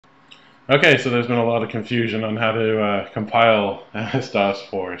Okay, so there's been a lot of confusion on how to compile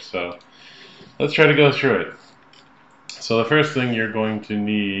MS-DOS4, so let's try to go through it. So the first thing you're going to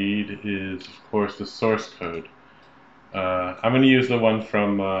need is, of course, the source code. I'm going to use the one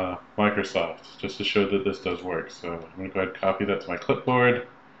from Microsoft just to show that this does work. So I'm going to go ahead and copy that to my clipboard.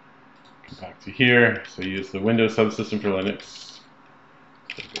 Come back to here. So use the Windows subsystem for Linux.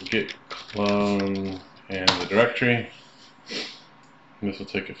 So git clone and the directory. And this will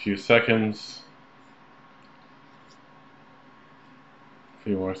take a few seconds. A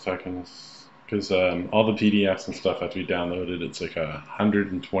few more seconds. Because all the PDFs and stuff have to be downloaded. It's like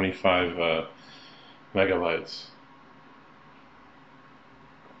 125 megabytes.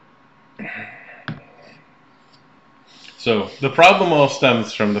 So the problem all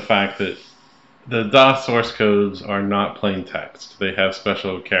stems from the fact that the DOS source codes are not plain text. They have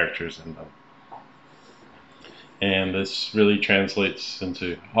special characters in them. And this really translates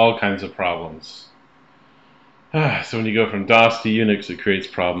into all kinds of problems. So when you go from DOS to Unix, it creates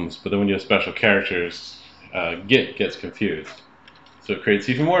problems, but then when you have special characters, Git gets confused. So it creates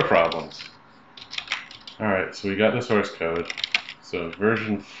even more problems. Alright, so we got the source code. So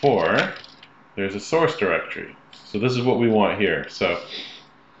version 4, there's a source directory. So this is what we want here. So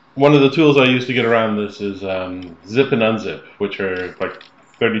one of the tools I use to get around this is zip and unzip, which are like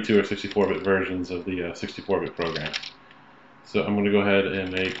 32 or 64-bit versions of the 64-bit program. So I'm going to go ahead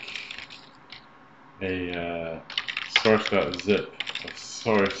and make a source.zip of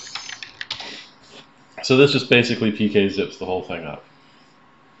source. So this just basically PK zips the whole thing up.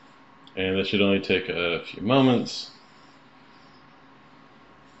 And this should only take a few moments.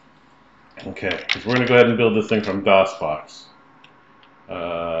 Okay, because we're going to go ahead and build this thing from DOSbox.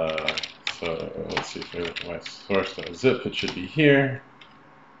 So let's see if I look at my source.zip, it should be here.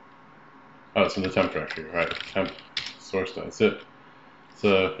 Oh, it's in the temp directory, right? Temp source.zip.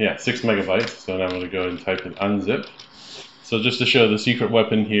 So yeah, 6 megabytes. So now I'm going to go and type in unzip. So just to show, the secret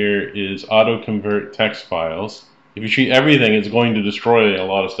weapon here is auto-convert text files. If you treat everything, it's going to destroy a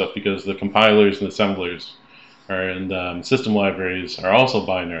lot of stuff because the compilers and assemblers and system libraries are also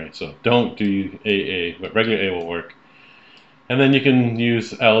binary. So don't do AA, but regular A will work. And then you can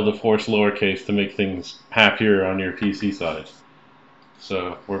use L to force lowercase to make things happier on your PC side.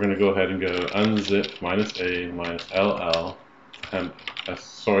 So we're going to go ahead and go unzip -a -ll temp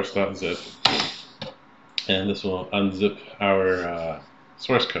source.zip, and this will unzip our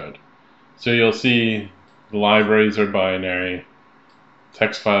source code. So you'll see the libraries are binary,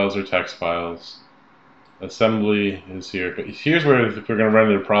 text files are text files, assembly is here. But here's where we're going to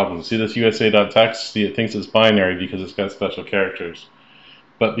run into problems. See this USA.txt? See, it thinks it's binary because it's got special characters.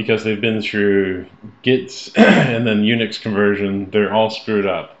 But because they've been through Git and then Unix conversion, they're all screwed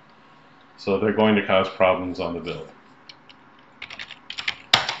up. So they're going to cause problems on the build.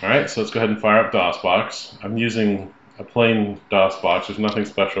 Alright, so let's go ahead and fire up DOSbox. I'm using a plain DOSbox. There's nothing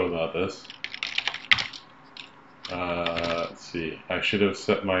special about this. Let's see. I should have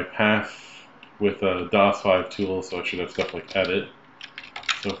set my path with a DOS5 tool, so I should have stuff like edit.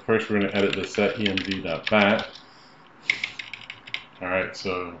 So first we're going to edit the set.env.bat. Alright,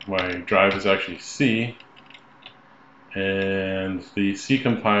 so my drive is actually C, and the C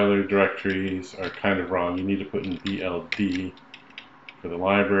compiler directories are kind of wrong. You need to put in BLD for the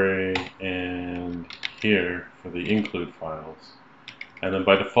library and here for the include files. And then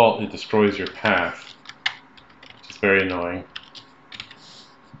by default it destroys your path, which is very annoying.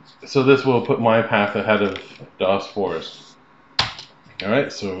 So this will put my path ahead of DOS4's.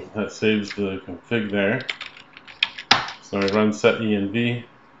 Alright, so that saves the config there. So I run setenv,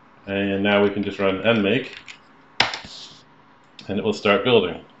 and now we can just run nmake, and it will start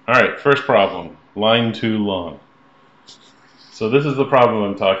building. Alright, first problem, line too long. So this is the problem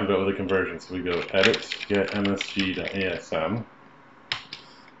I'm talking about with the conversion. So we go edit, get msg.asm,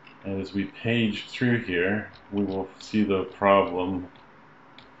 and as we page through here, we will see the problem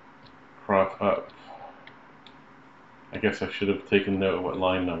crop up. I guess I should have taken note of what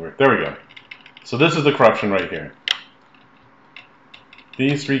line number. There we go. So this is the corruption right here.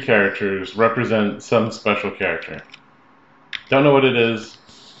 These 3 characters represent some special character. Don't know what it is.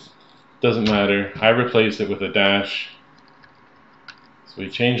 Doesn't matter. I replace it with a dash. So we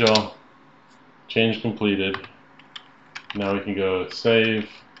change all. Change completed. Now we can go save,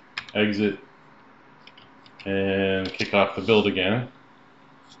 exit, and kick off the build again.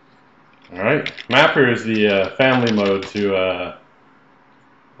 Alright. Mapper is the family mode to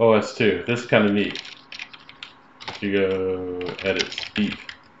OS2. This is kind of neat. If you go edit speed.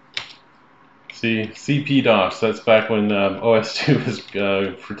 See, CP DOS, that's back when OS2 was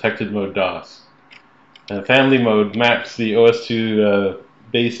protected mode DOS. And family mode maps the OS2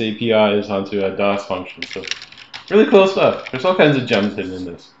 base APIs onto a DOS function. So really cool stuff. There's all kinds of gems hidden in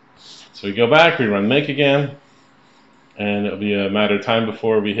this. So we go back, we run make again, and it'll be a matter of time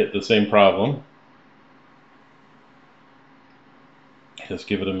before we hit the same problem. Just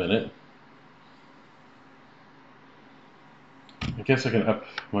give it a minute. I guess I can up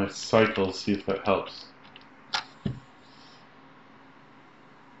my cycles, see if that helps.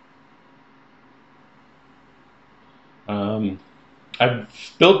 I've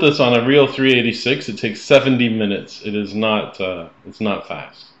built this on a real 386. It takes 70 minutes. It is not. It's not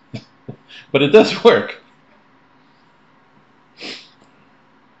fast, but it does work.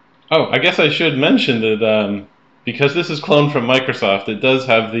 Oh, I guess I should mention that because this is cloned from Microsoft, it does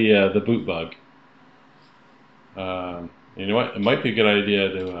have the boot bug. You know what? It might be a good idea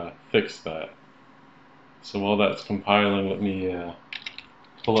to fix that. So while that's compiling, let me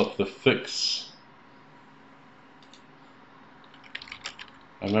pull up the fix.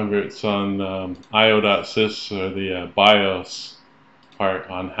 I remember it's on io.sys, or the BIOS part,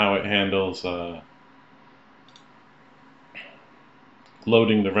 on how it handles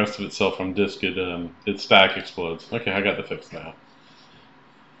loading the rest of itself from disk. Its stack explodes. Okay, I got the fix now.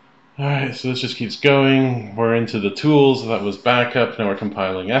 Alright, so this just keeps going. We're into the tools. That was backup. Now we're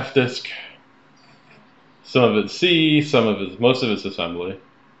compiling fdisk. Some of it's C, most of it's assembly.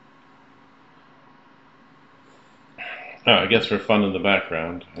 Oh, I guess for fun in the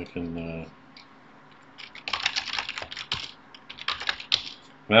background, I can.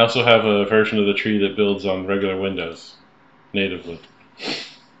 I also have a version of the tree that builds on regular Windows natively.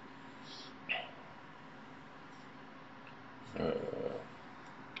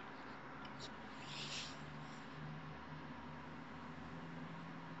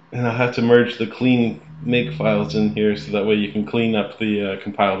 And I have to merge the clean make files in here so that way you can clean up the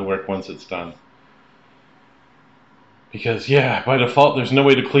compiled work once it's done. Because, yeah, by default, there's no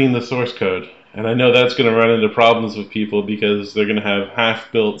way to clean the source code. And I know that's going to run into problems with people because they're going to have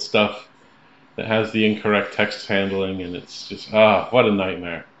half-built stuff that has the incorrect text handling, and it's just, what a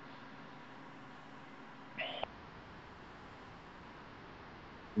nightmare.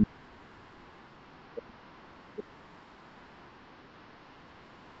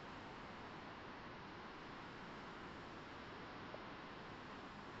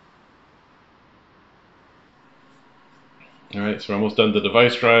 Alright, so we're almost done the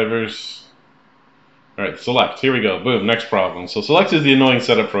device drivers. Alright, select. Here we go. Boom, next problem. So select is the annoying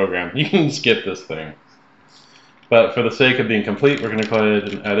setup program. You can skip this thing. But for the sake of being complete, we're going to go ahead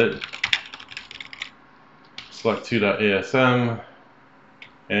and edit. Select2.asm.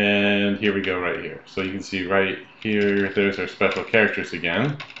 And here we go right here. So you can see right here, there's our special characters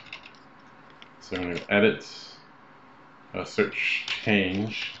again. So I'm going to edit, search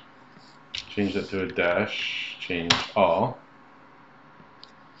change that to a dash, change all,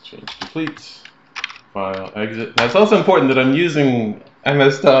 change complete, file, exit. Now it's also important that I'm using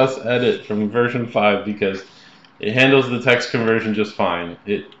MS-DOS edit from version 5 because it handles the text conversion just fine.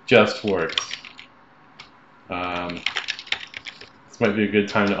 It just works. This might be a good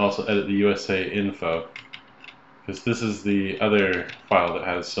time to also edit the USA info, because this is the other file that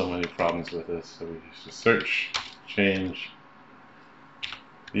has so many problems with this. So we just search, change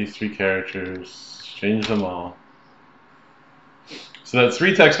these 3 characters, change them all. So that's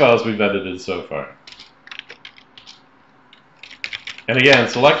 3 text files we've edited so far. And again,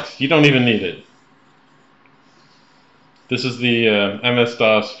 select, you don't even need it. This is the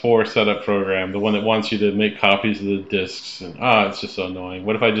MS-DOS 4 setup program, the one that wants you to make copies of the disks. And it's just so annoying.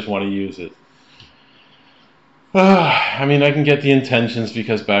 What if I just want to use it? I mean, I can get the intentions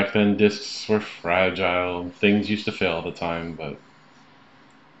because back then disks were fragile and things used to fail all the time, but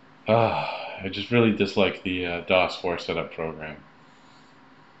I just really dislike the DOS 4 setup program.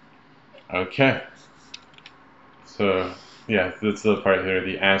 Okay. So, yeah, that's the part here,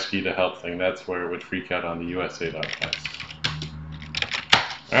 the ASCII to help thing. That's where it would freak out on the USA.txt.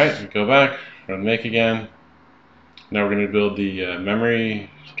 Alright, we go back, run make again. Now we're going to build the memory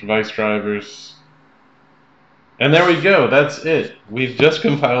device drivers. And there we go, that's it. We've just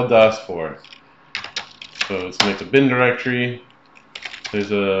compiled DOS 4. So let's make a bin directory.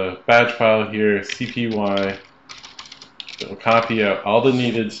 There's a batch file here, cpy, that will copy out all the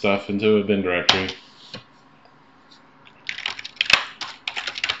needed stuff into a bin directory.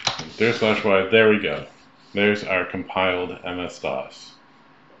 /y, there we go. There's our compiled MS-DOS.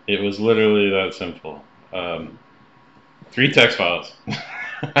 It was literally that simple. 3 text files.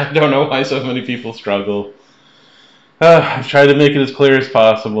 I don't know why so many people struggle. I've tried to make it as clear as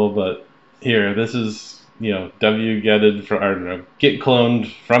possible, but here, this is, you know, wgetted from, or no, git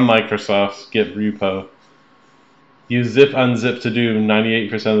cloned from Microsoft's Git repo. use zip unzip to do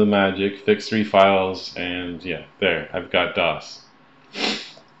 98% of the magic, fix 3 files, and yeah, there, I've got DOS.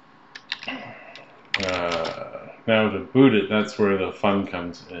 Now to boot it, that's where the fun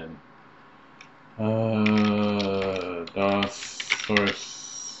comes in. DOS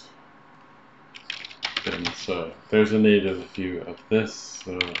source bin. So there's a native view of this.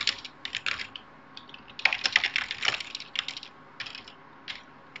 So I'm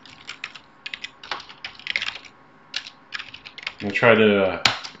going to try to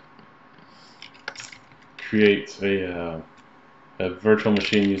create a virtual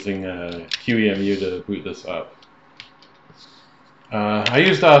machine using Qemu to boot this up. I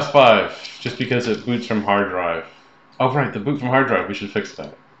use DOS5 just because it boots from hard drive. Oh right, the boot from hard drive, we should fix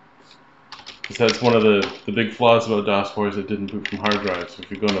that. Because that's one of the big flaws about DOS4 is it didn't boot from hard drive. So if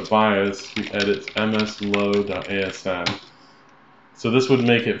you go into BIOS, we edit mslow.asm. So this would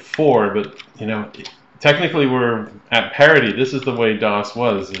make it 4, but you know, technically we're at parity. This is the way DOS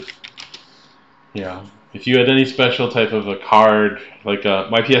was. If you had any special type of a card, like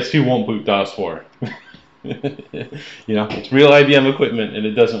my PS2 won't boot DOS4. It's real IBM equipment and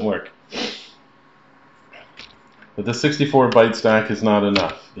it doesn't work. But the 64-byte stack is not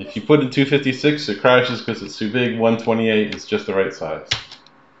enough. If you put in 256, it crashes because it's too big. 128 is just the right size.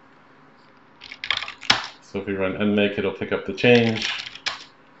 So if we run nmake, it'll pick up the change,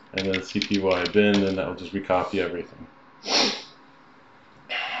 and then cpy bin, and that will just recopy everything.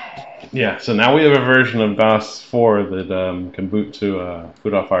 Yeah, so now we have a version of DOS4 that can boot to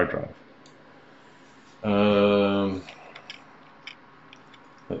boot off hard drive.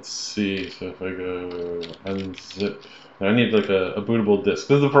 Let's see, so if I go unzip, I need like a bootable disk.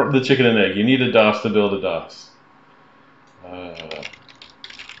 This is the chicken and egg. You need a DOS to build a DOS.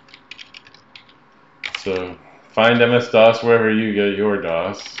 So find MS-DOS wherever you get your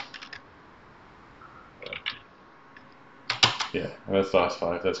DOS. Yeah, MS-DOS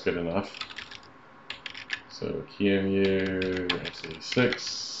 5, that's good enough. So Qemu,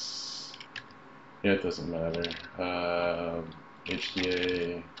 x86. Yeah, it doesn't matter.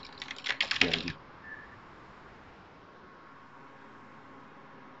 HDA, VMD.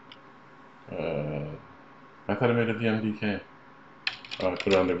 I thought I made a VMDK. Oh, I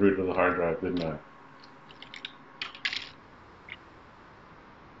put it on the root of the hard drive, didn't I?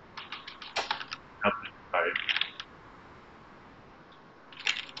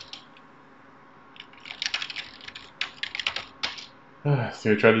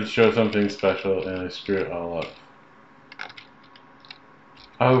 So I tried to show something special and I screw it all up.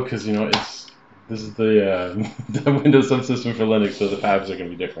 Oh, because this is the Windows subsystem for Linux, so the paths are going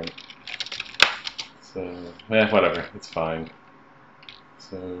to be different. So yeah, whatever, it's fine.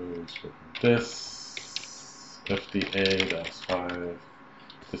 So this FDA DOS5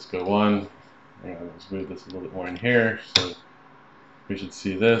 Disco 1. Hang on, let's move this a little bit more in here. So we should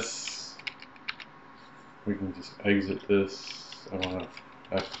see this. We can just exit this. I want to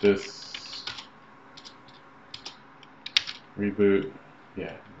F this. Reboot.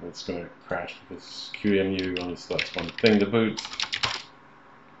 Yeah, it's going to crash because Qemu only selects one thing to boot.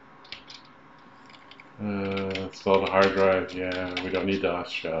 Install the hard drive. Yeah, we don't need DOS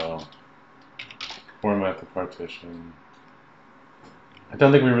shell. Format the partition. I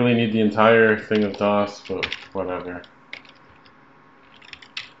don't think we really need the entire thing of DOS, but whatever.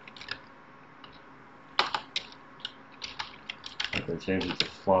 Okay, change it to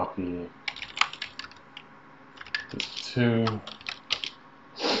floppy. Just 2.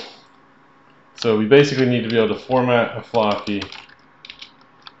 So we basically need to be able to format a floppy,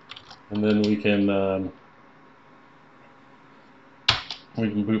 and then we can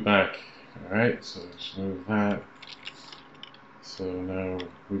boot back. All right, so let's move that. So now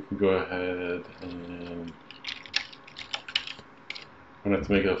we can go ahead and I'm gonna have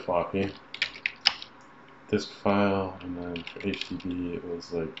to make it a floppy disk file, and then for HDD it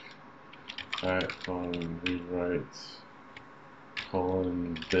was like read write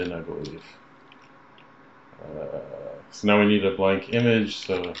bin, I believe. So now we need a blank image,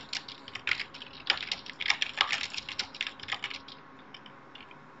 so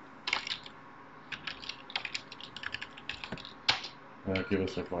give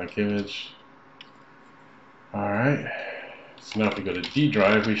us a blank image. Alright, so now if we go to D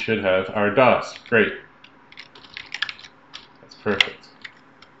drive, we should have our DOS. Great. That's perfect.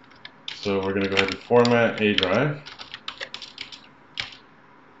 So we're going to go ahead and format A drive.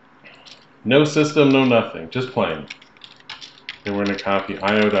 No system, no nothing, just plain. Then we're going to copy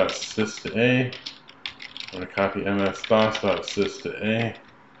io.sys to A. We're going to copy ms-dos.sys to A.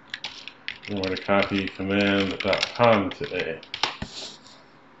 And we're going to copy command.com to A.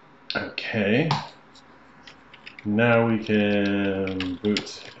 Okay. Now we can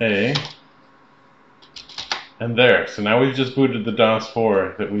boot A. And there. So now we've just booted the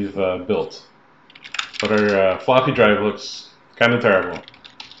DOS4 that we've built. But our floppy drive looks kind of terrible.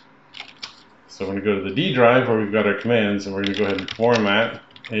 So we're going to go to the D drive where we've got our commands, and we're going to go ahead and format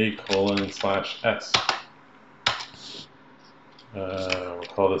A:/S. We'll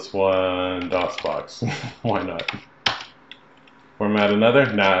call this one DOSbox. Why not? Format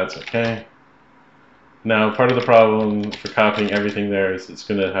another? Nah, it's okay. Now, part of the problem for copying everything there is it's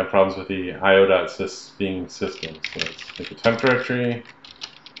going to have problems with the io.sys being system. So let's make a temp directory.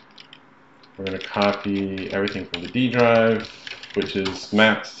 We're going to copy everything from the D drive, which is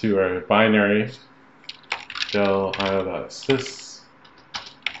mapped to our binary del io.sys,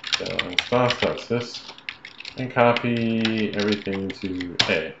 del stos.sys, and copy everything to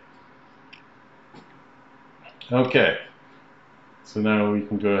A. Okay, so now we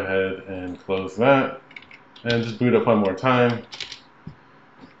can go ahead and close that and just boot up one more time.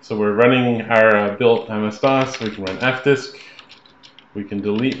 So we're running our built MS-DOS. We can run fdisk. We can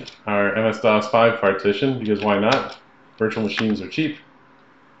delete our MS-DOS 5 partition, because why not? Virtual machines are cheap.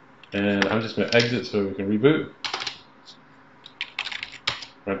 And I'm just going to exit so we can reboot.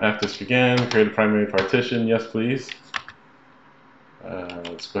 Run fdisk again, create a primary partition, yes please.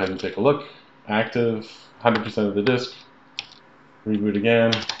 Let's go ahead and take a look. Active, 100% of the disk. Reboot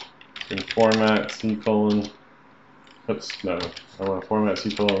again. Format C:, oops, no, I want to format C: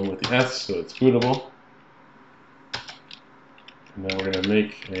 with the S so it's bootable. And then we're going to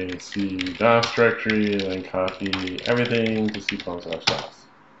make a C DOS directory and then copy everything to C:/DOS.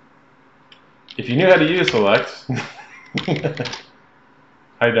 If you knew how to use select,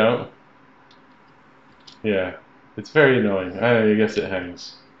 I don't. Yeah, it's very annoying. I guess it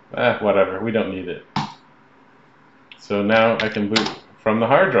hangs. Whatever, we don't need it. So now I can boot from the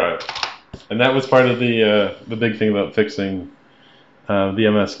hard drive. And that was part of the big thing about fixing the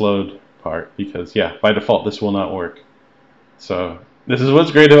MS load part, because yeah, by default this will not work. So this is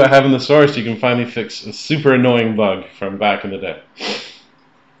what's great about having the source. You can finally fix a super annoying bug from back in the day.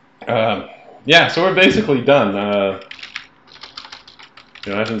 Yeah, so we're basically done. I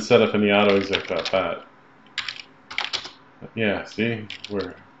haven't set up any auto-exec.bat. Yeah, see,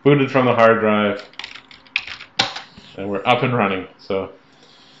 we're booted from the hard drive and we're up and running. So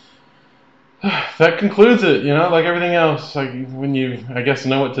that concludes it. Like everything else, like when you, I guess,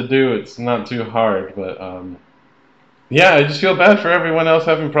 know what to do, it's not too hard. But yeah, I just feel bad for everyone else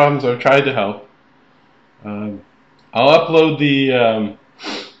having problems. I've tried to help. I'll upload the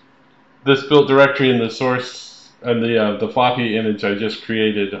this built directory and the source and the floppy image I just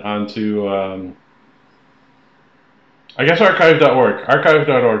created onto I guess archive.org.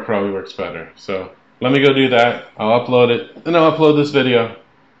 Archive.org probably works better. So let me go do that. I'll upload it, and I'll upload this video.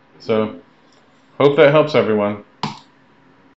 So hope that helps everyone.